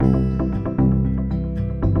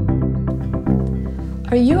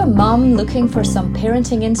Are you a mum looking for some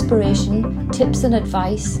parenting inspiration, tips and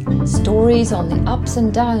advice, stories on the ups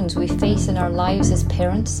and downs we face in our lives as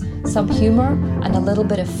parents, some humour and a little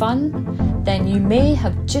bit of fun? Then you may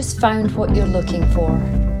have just found what you're looking for.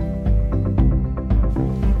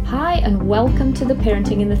 Hi and welcome to the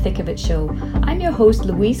Parenting in the Thick of It show. I'm your host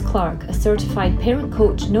Louise Clark, a certified parent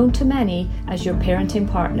coach known to many as your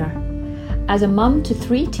parenting partner. As a mum to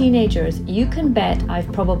 3 teenagers, you can bet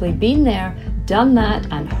I've probably been there, done that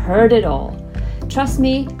and heard it all. Trust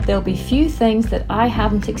me, there'll be few things that I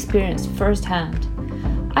haven't experienced firsthand.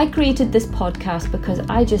 I created this podcast because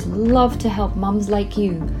I just love to help mums like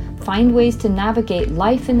you find ways to navigate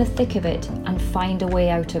life in the thick of it and find a way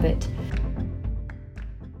out of it.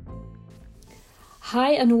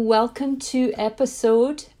 Hi and welcome to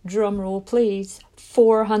episode, drumroll please,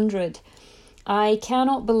 400. I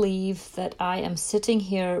cannot believe that I am sitting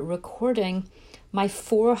here recording my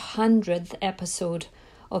 400th episode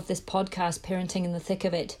of this podcast, Parenting in the Thick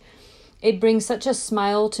of It. It brings such a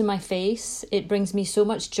smile to my face. It brings me so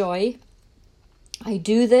much joy. I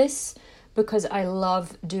do this because I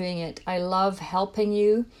love doing it. I love helping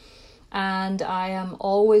you. And I am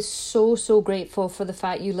always so grateful for the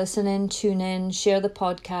fact you listen in, tune in, share the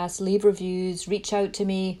podcast, leave reviews, reach out to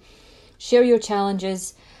me, share your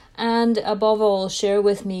challenges, and above all, share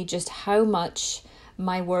with me just how much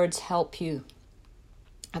my words help you.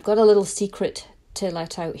 I've got a little secret to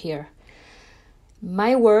let out here.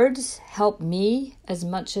 My words help me as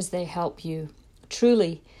much as they help you.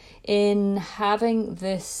 Truly, in having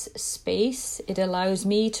this space, it allows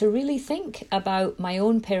me to really think about my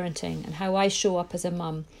own parenting and how I show up as a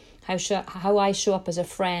mum, how I show up as a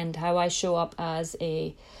friend, how I show up as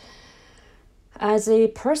a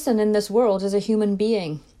person in this world, as a human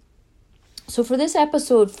being. So for this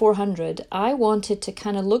episode 400, I wanted to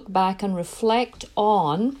kind of look back and reflect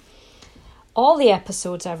on all the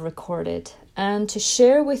episodes I've recorded and to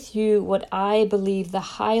share with you what I believe the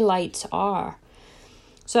highlights are.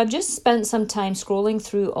 So I've just spent some time scrolling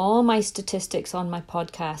through all my statistics on my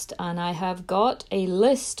podcast, and I have got a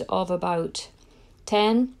list of about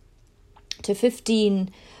 10 to 15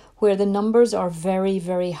 where the numbers are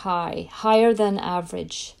very high, higher than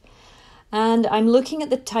average. And I'm looking at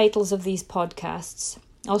the titles of these podcasts.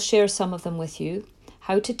 I'll share some of them with you.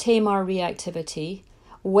 How to Tame Our Reactivity,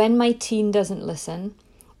 When My Teen Doesn't Listen,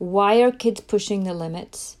 Why Are Kids Pushing the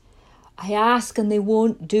Limits, I Ask and They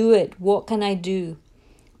Won't Do It, What Can I Do?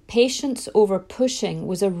 Patience Over Pushing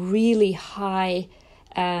was a really high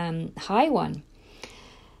one.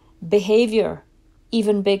 Behavior,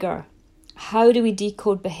 even bigger. How do we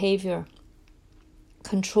decode behavior?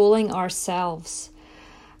 Controlling ourselves.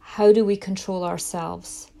 How do we control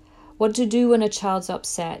ourselves? What to do when a child's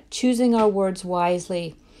upset? Choosing our words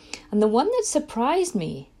wisely. And the one that surprised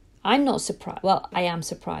me, I'm not surprised, well, I am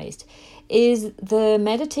surprised, is the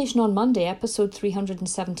Meditation on Monday, episode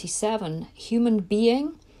 377, Human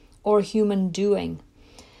Being or Human Doing.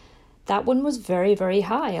 That one was very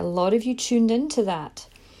high. A lot of you tuned into that.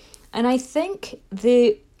 And I think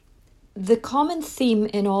the common theme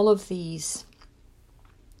in all of these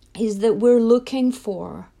is that we're looking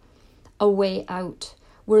for a way out.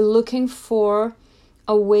 We're looking for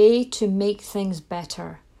a way to make things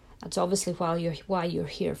better. That's obviously why you're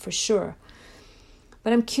here, for sure.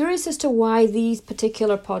 But I'm curious as to why these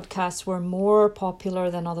particular podcasts were more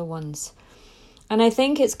popular than other ones. And I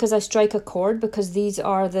think it's because I strike a chord, because these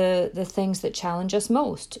are the things that challenge us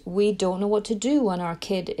most. We don't know what to do when our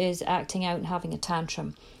kid is acting out and having a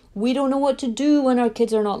tantrum. We don't know what to do when our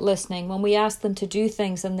kids are not listening, when we ask them to do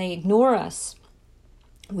things and they ignore us.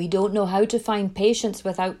 We don't know how to find patience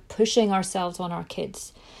without pushing ourselves on our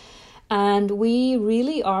kids. And we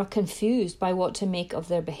really are confused by what to make of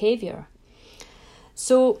their behavior.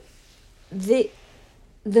 So the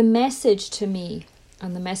message to me,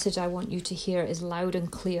 and the message I want you to hear, is loud and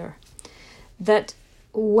clear. That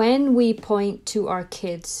when we point to our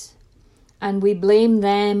kids and we blame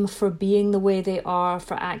them for being the way they are,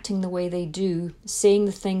 for acting the way they do, saying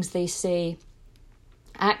the things they say,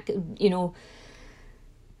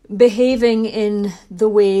 behaving in the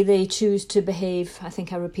way they choose to behave, I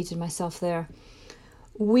think I repeated myself there,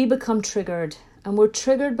 we become triggered. And we're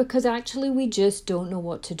triggered because actually we just don't know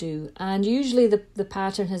what to do. And usually the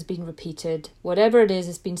pattern has been repeated. Whatever it is,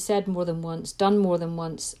 it's been said more than once, done more than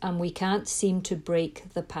once, and we can't seem to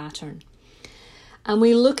break the pattern. And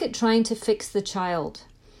we look at trying to fix the child.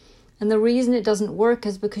 And the reason it doesn't work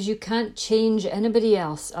is because you can't change anybody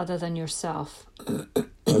else other than yourself.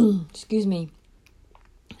 Excuse me.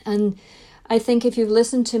 And I think if you've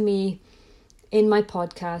listened to me in my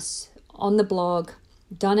podcasts, on the blog,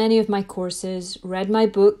 done any of my courses, read my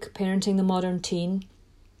book, Parenting the Modern Teen,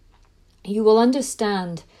 you will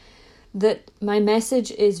understand that my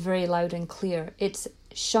message is very loud and clear. It's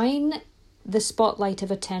shine the spotlight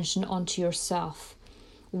of attention onto yourself.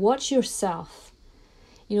 Watch yourself.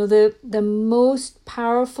 You know, the most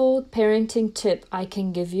powerful parenting tip I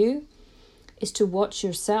can give you is to watch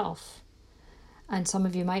yourself. And some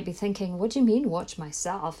of you might be thinking, what do you mean watch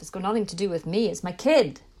myself? It's got nothing to do with me, it's my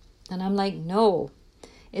kid. And I'm like, no,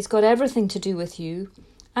 it's got everything to do with you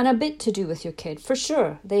and a bit to do with your kid. For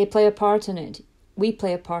sure, they play a part in it. We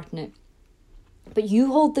play a part in it. But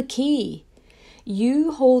you hold the key.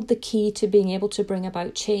 You hold the key to being able to bring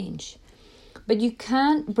about change. But you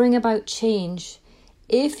can't bring about change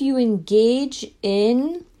if you engage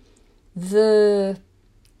in the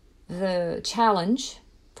challenge,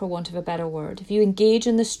 for want of a better word. If you engage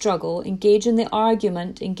in the struggle, engage in the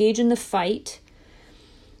argument, engage in the fight,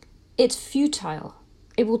 it's futile.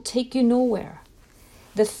 It will take you nowhere.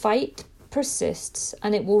 The fight persists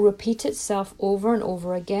and it will repeat itself over and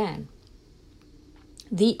over again.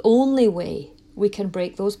 The only way we can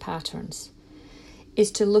break those patterns is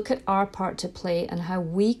to look at our part to play and how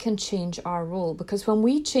we can change our role. Because when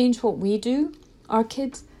we change what we do, our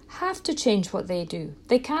kids have to change what they do.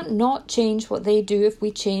 They can't not change what they do if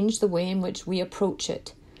we change the way in which we approach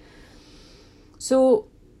it. So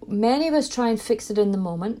many of us try and fix it in the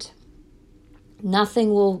moment.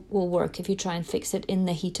 Nothing will work if you try and fix it in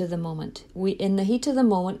the heat of the moment. In the heat of the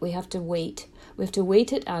moment, we have to wait. We have to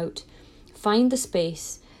wait it out, find the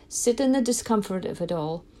space, sit in the discomfort of it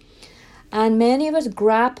all. And many of us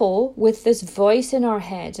grapple with this voice in our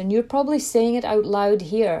heads, and you're probably saying it out loud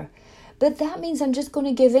here. But that means I'm just going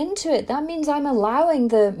to give in to it. That means I'm allowing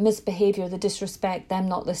the misbehavior, the disrespect, them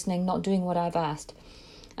not listening, not doing what I've asked.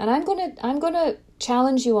 And I'm going to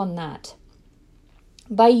challenge you on that.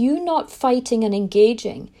 By you not fighting and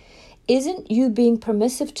engaging, isn't you being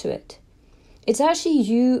permissive to it. It's actually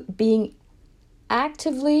you being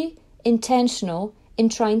actively intentional in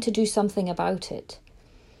trying to do something about it.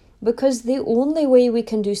 Because the only way we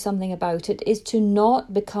can do something about it is to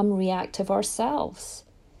not become reactive ourselves.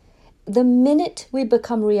 The minute we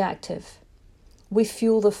become reactive, we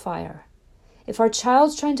fuel the fire. If our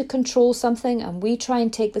child's trying to control something and we try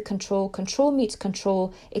and take the control meets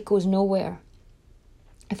control, it goes nowhere.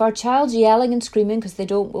 If our child's yelling and screaming because they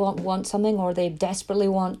don't want something or they desperately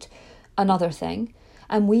want another thing,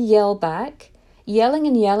 and we yell back, yelling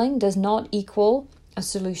and yelling does not equal a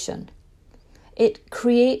solution. It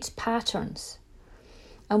creates patterns.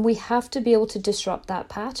 And we have to be able to disrupt that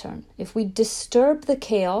pattern. If we disturb the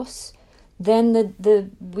chaos, then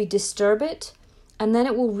we disturb it, and then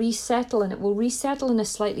it will resettle, and it will resettle in a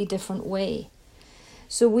slightly different way.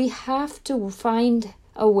 So we have to find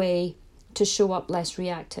a way to show up less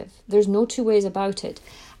reactive. There's no two ways about it.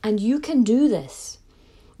 And you can do this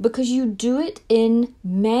because you do it in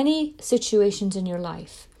many situations in your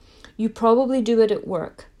life. You probably do it at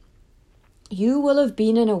work. You will have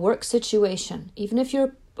been in a work situation. Even if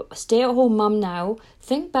you're a stay-at-home mum now,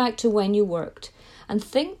 think back to when you worked. And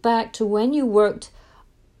think back to when you worked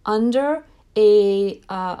under a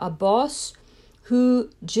boss who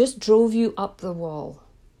just drove you up the wall.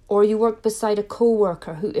 Or you worked beside a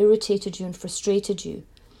co-worker who irritated you and frustrated you.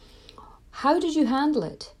 How did you handle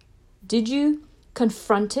it? Did you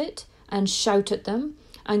confront it and shout at them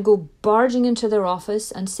and go barging into their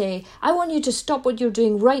office and say, I want you to stop what you're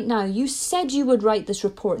doing right now. You said you would write this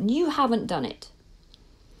report and you haven't done it.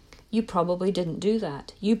 You probably didn't do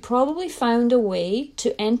that. You probably found a way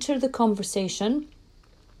to enter the conversation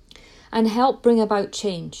and help bring about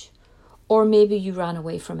change. Or maybe you ran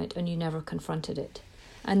away from it and you never confronted it.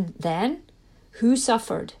 And then, who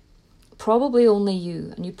suffered? Probably only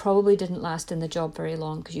you, and you probably didn't last in the job very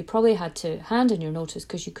long because you probably had to hand in your notice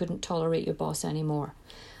because you couldn't tolerate your boss anymore.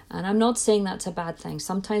 And I'm not saying that's a bad thing.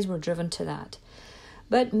 Sometimes we're driven to that.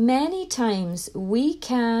 But many times we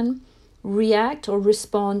can react or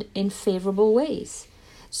respond in favourable ways.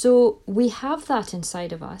 So we have that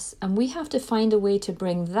inside of us, and we have to find a way to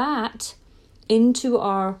bring that into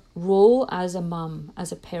our role as a mum,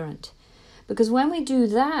 as a parent. Because when we do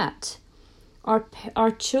that,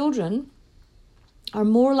 our children are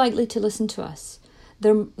more likely to listen to us.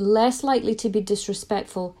 They're less likely to be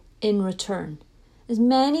disrespectful in return. As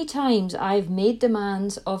many times I've made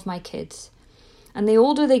demands of my kids, and the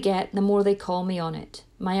older they get, the more they call me on it.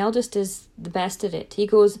 My eldest is the best at it. He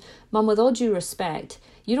goes, Mum, with all due respect,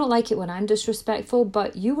 you don't like it when I'm disrespectful,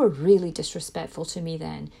 but you were really disrespectful to me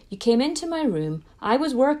then. You came into my room, I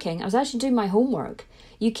was working, I was actually doing my homework.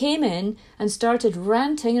 You came in and started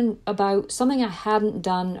ranting about something I hadn't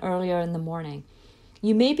done earlier in the morning.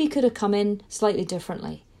 You maybe could have come in slightly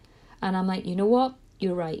differently. And I'm like, you know what?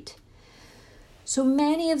 You're right. So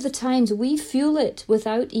many of the times we fuel it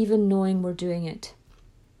without even knowing we're doing it.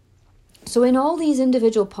 So in all these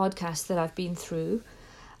individual podcasts that I've been through,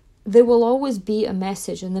 there will always be a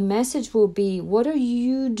message, and the message will be, what are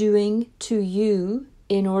you doing to you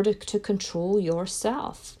in order to control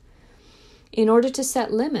yourself? In order to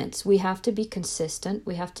set limits, we have to be consistent,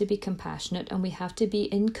 we have to be compassionate, and we have to be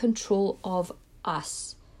in control of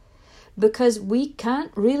us. Because we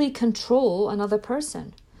can't really control another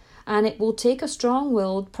person. And it will take a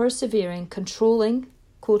strong-willed, persevering, controlling,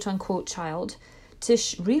 quote-unquote, child to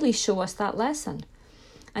really show us that lesson.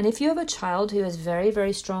 And if you have a child who is very,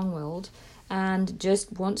 very strong-willed and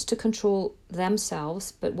just wants to control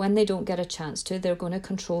themselves, but when they don't get a chance to, they're going to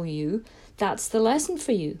control you, that's the lesson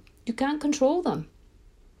for you. You can't control them.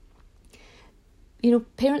 You know,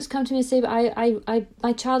 parents come to me and say,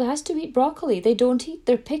 my child has to eat broccoli. They don't eat,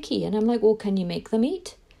 they're picky. And I'm like, well, can you make them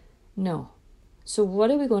eat? No. So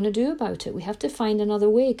what are we going to do about it? We have to find another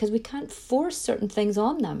way, because we can't force certain things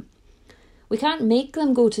on them. We can't make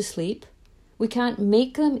them go to sleep. We can't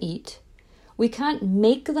make them eat. We can't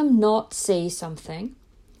make them not say something.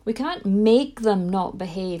 We can't make them not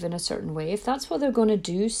behave in a certain way. If that's what they're going to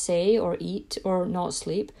do, say or eat or not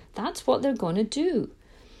sleep, that's what they're going to do.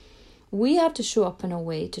 We have to show up in a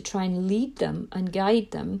way to try and lead them and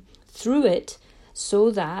guide them through it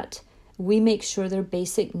so that we make sure their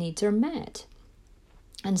basic needs are met.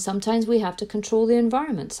 And sometimes we have to control the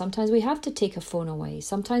environment. Sometimes we have to take a phone away.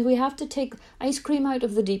 Sometimes we have to take ice cream out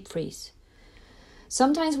of the deep freeze.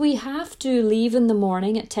 Sometimes we have to leave in the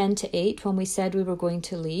morning at 10 to 8 when we said we were going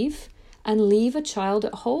to leave, and leave a child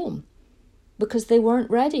at home because they weren't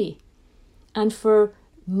ready. And for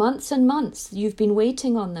months and months, you've been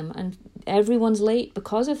waiting on them and everyone's late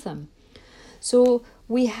because of them. So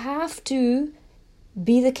we have to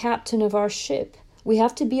be the captain of our ship. We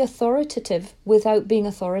have to be authoritative without being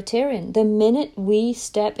authoritarian. The minute we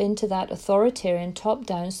step into that authoritarian,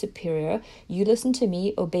 top-down, superior, you listen to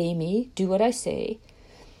me, obey me, do what I say,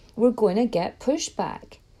 we're going to get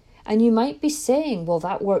pushback. And you might be saying, well,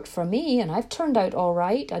 that worked for me and I've turned out all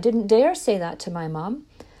right. I didn't dare say that to my mum.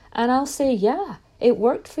 And I'll say, yeah, it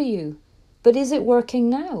worked for you. But is it working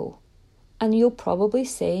now? And you'll probably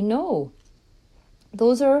say no.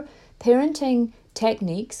 Those are parenting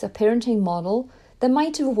techniques, a parenting model that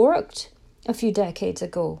might have worked a few decades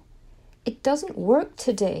ago. It doesn't work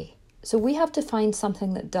today. So we have to find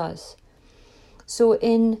something that does. So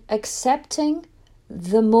in accepting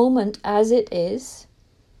the moment as it is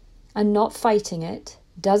and not fighting it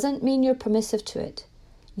doesn't mean you're permissive to it.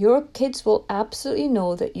 Your kids will absolutely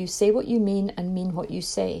know that you say what you mean and mean what you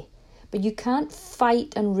say. But you can't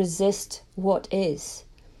fight and resist what is.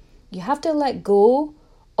 You have to let go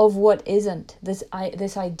of what isn't, this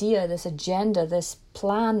idea, this agenda, this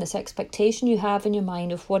plan, this expectation you have in your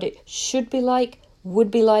mind of what it should be like, would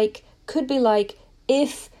be like, could be like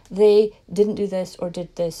if they didn't do this or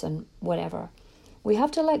did this and whatever. We have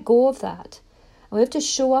to let go of that. And we have to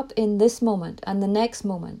show up in this moment and the next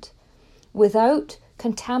moment without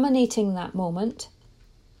contaminating that moment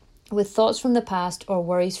with thoughts from the past or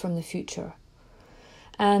worries from the future.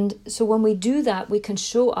 And so when we do that, we can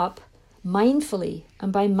show up mindfully.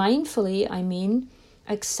 And by mindfully, I mean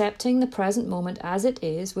accepting the present moment as it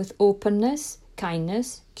is with openness,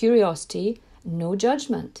 kindness, curiosity, no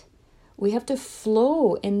judgment. We have to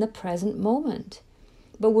flow in the present moment.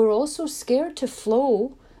 But we're also scared to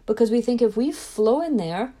flow because we think if we flow in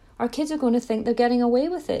there, our kids are going to think they're getting away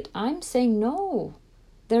with it. I'm saying no,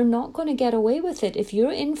 they're not going to get away with it. If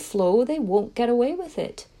you're in flow, they won't get away with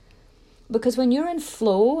it. Because when you're in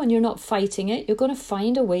flow and you're not fighting it, you're going to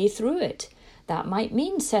find a way through it. That might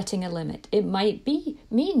mean setting a limit. It might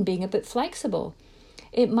mean being a bit flexible.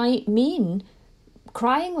 It might mean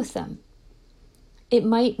crying with them. It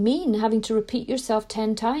might mean having to repeat yourself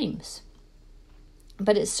 10 times.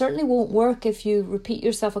 But it certainly won't work if you repeat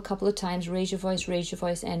yourself a couple of times, raise your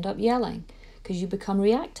voice, end up yelling, because you become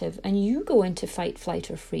reactive and you go into fight, flight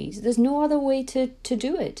or freeze. There's no other way to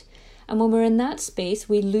do it. And when we're in that space,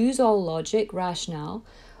 we lose all logic, rationale.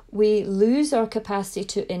 We lose our capacity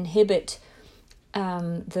to inhibit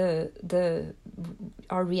our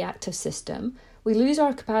reactive system. We lose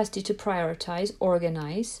our capacity to prioritize,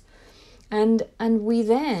 organize, and we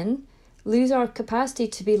then lose our capacity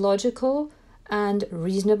to be logical and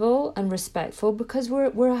reasonable and respectful because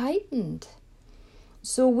we're heightened.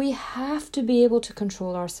 So we have to be able to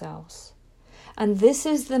control ourselves. And this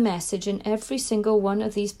is the message in every single one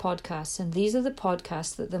of these podcasts. And these are the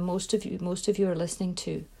podcasts that most of you are listening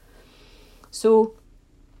to. So,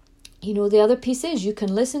 the other piece is you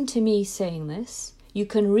can listen to me saying this. You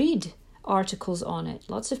can read articles on it.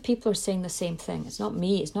 Lots of people are saying the same thing. It's not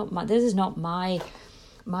me. It's not my. This is not my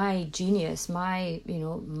genius. My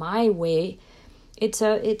way. It's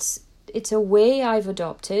a way I've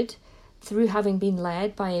adopted through having been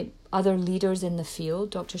led by other leaders in the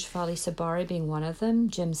field. Dr. Shefali Tsabary being one of them.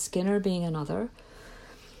 Jim Skinner being another.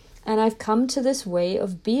 And I've come to this way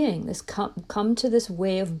of being. Come to this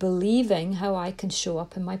way of believing how I can show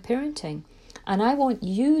up in my parenting. And I want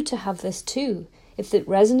you to have this too. If it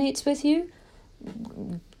resonates with you,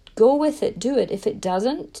 go with it, do it. If it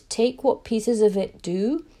doesn't, take what pieces of it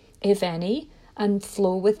do, if any, and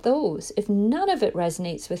flow with those. If none of it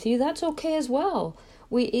resonates with you, that's okay as well.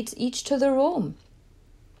 It's each to their own.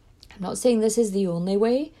 I'm not saying this is the only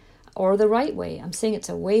way or the right way. I'm saying it's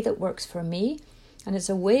a way that works for me, and it's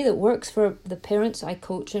a way that works for the parents I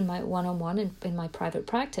coach in my one-on-one and in my private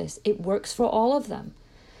practice. It works for all of them.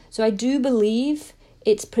 So I do believe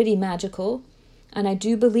it's pretty magical, and I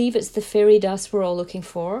do believe it's the fairy dust we're all looking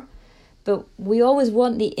for. But we always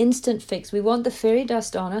want the instant fix. We want the fairy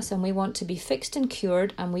dust on us, and we want to be fixed and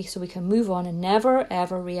cured, and so we can move on and never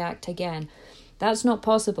ever react again. That's not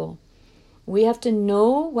possible. We have to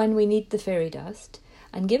know when we need the fairy dust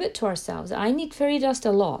and give it to ourselves. I need fairy dust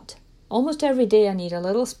a lot. Almost every day I need a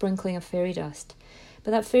little sprinkling of fairy dust.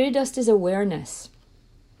 But that fairy dust is awareness.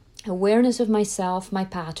 Awareness of myself, my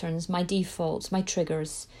patterns, my defaults, my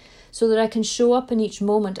triggers, so that I can show up in each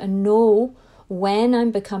moment and know when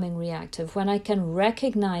I'm becoming reactive, when I can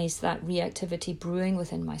recognize that reactivity brewing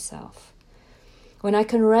within myself. When I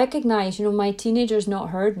can recognize, my teenager's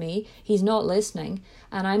not heard me, he's not listening,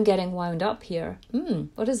 and I'm getting wound up here.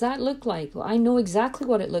 What does that look like? Well, I know exactly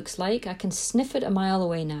what it looks like. I can sniff it a mile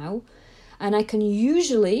away now, and I can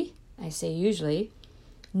usually,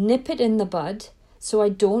 nip it in the bud so I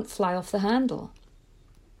don't fly off the handle.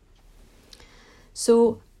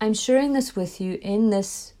 So I'm sharing this with you in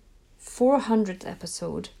this 400th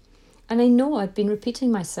episode. And I know I've been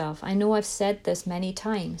repeating myself. I know I've said this many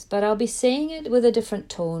times, but I'll be saying it with a different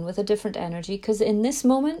tone, with a different energy, because in this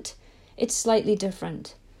moment, it's slightly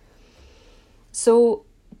different. So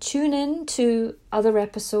tune in to other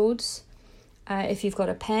episodes. If you've got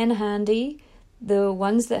a pen handy, the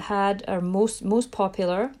ones that are most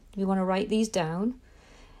popular, you want to write these down.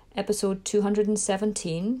 Episode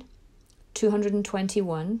 217,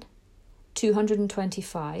 221,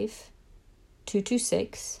 225,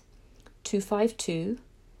 226, 252,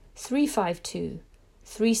 352,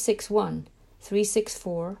 361,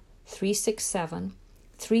 364, 367,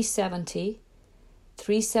 370,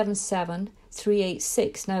 377,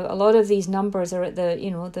 386. Now, a lot of these numbers are at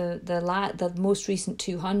the most recent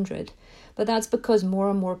 200, but that's because more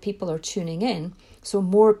and more people are tuning in, so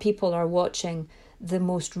more people are watching the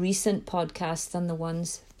most recent podcasts than the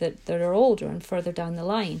ones that are older and further down the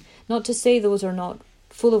line. Not to say those are not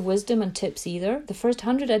full of wisdom and tips either. The first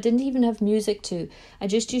 100 I didn't even have music to. I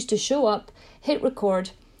just used to show up, hit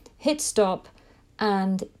record, hit stop,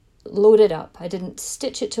 and load it up. I didn't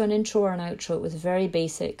stitch it to an intro or an outro. It was very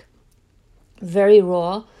basic, very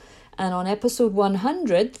raw. And on episode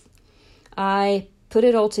 100, I put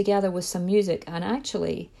it all together with some music. And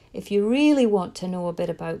actually, if you really want to know a bit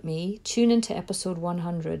about me, tune into episode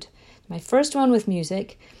 100, my first one with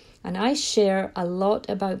music. And I share a lot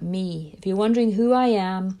about me. If you're wondering who I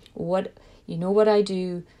am, what I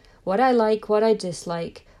do, what I like, what I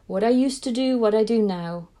dislike, what I used to do, what I do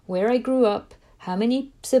now, where I grew up, how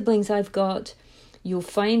many siblings I've got, you'll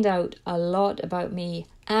find out a lot about me,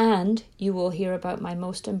 and you will hear about my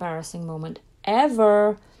most embarrassing moment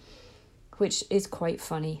ever, which is quite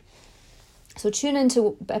funny. So tune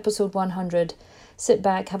into episode 100, sit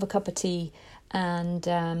back, have a cup of tea, and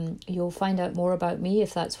you'll find out more about me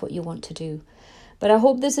if that's what you want to do. But I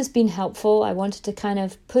hope this has been helpful. I wanted to kind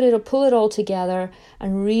of pull it all together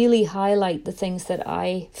and really highlight the things that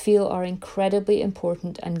I feel are incredibly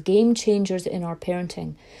important and game changers in our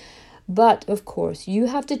parenting. But of course, you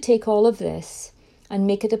have to take all of this and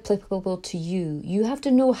make it applicable to you. You have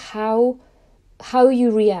to know how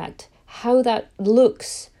you react, how that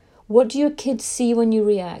looks. What do your kids see when you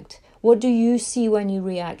react? What do you see when you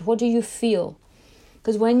react? What do you feel?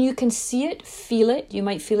 Because when you can see it, feel it, you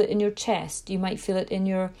might feel it in your chest, you might feel it in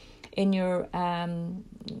your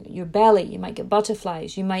belly, you might get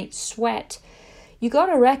butterflies, you might sweat. You got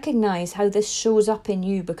to recognize how this shows up in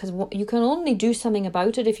you, because you can only do something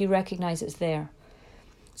about it if you recognize it's there.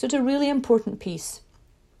 So it's a really important piece.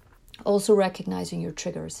 Also recognizing your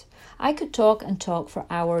triggers. I could talk for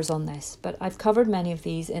hours on this, but I've covered many of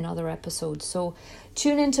these in other episodes. So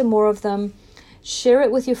tune into more of them. Share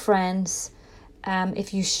it with your friends.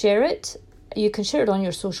 If you share it, you can share it on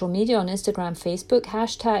your social media, on Instagram, Facebook.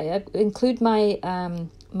 Hashtag, include my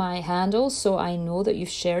my handle so I know that you've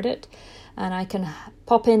shared it, and I can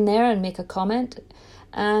pop in there and make a comment.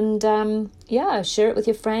 And share it with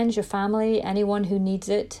your friends, your family, anyone who needs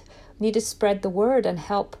it. We need to spread the word and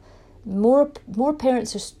help. More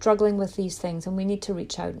parents are struggling with these things, and we need to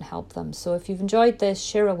reach out and help them. So if you've enjoyed this,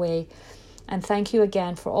 share away. And thank you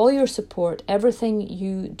again for all your support, everything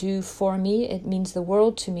you do for me. It means the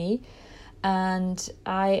world to me. And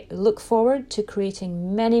I look forward to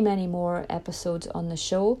creating many, many more episodes on the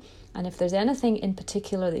show. And if there's anything in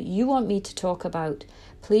particular that you want me to talk about,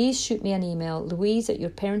 please shoot me an email,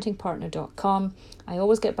 louise@yourparentingpartner.com. I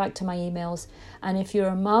always get back to my emails. And if you're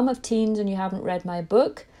a mom of teens and you haven't read my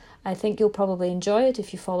book, I think you'll probably enjoy it.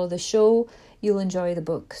 If you follow the show, you'll enjoy the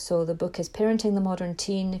book. So the book is Parenting the Modern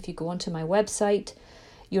Teen. If you go onto my website,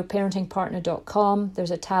 yourparentingpartner.com,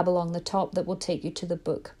 there's a tab along the top that will take you to the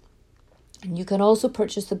book. And you can also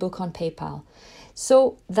purchase the book on PayPal.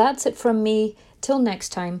 So that's it from me. Till next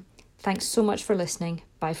time, thanks so much for listening.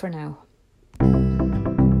 Bye for now.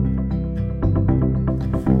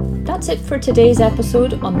 That's it for today's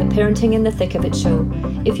episode on the Parenting in the Thick of It show.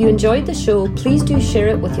 If you enjoyed the show, please do share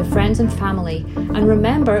it with your friends and family. And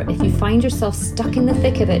remember, if you find yourself stuck in the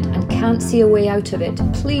thick of it and can't see a way out of it,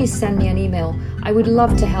 please send me an email. I would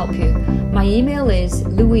love to help you. My email is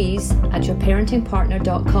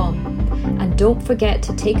louise@yourparentingpartner.com. And don't forget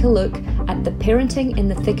to take a look at the Parenting in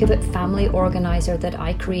the Thick of It family organizer that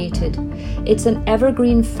I created. It's an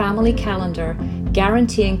evergreen family calendar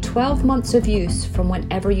guaranteeing 12 months of use from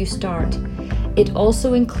whenever you start. It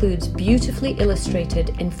also includes beautifully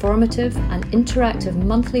illustrated, informative and interactive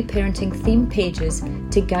monthly parenting theme pages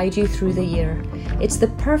to guide you through the year. It's the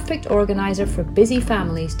perfect organizer for busy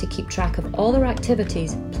families to keep track of all their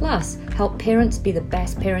activities, plus help parents be the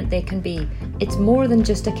best parent they can be. It's more than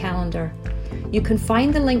just a calendar. You can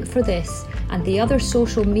find the link for this and the other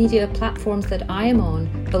social media platforms that I am on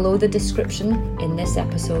below the description in this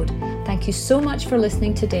episode. Thank you so much for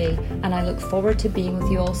listening today, and I look forward to being with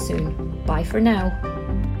you all soon. Bye for now.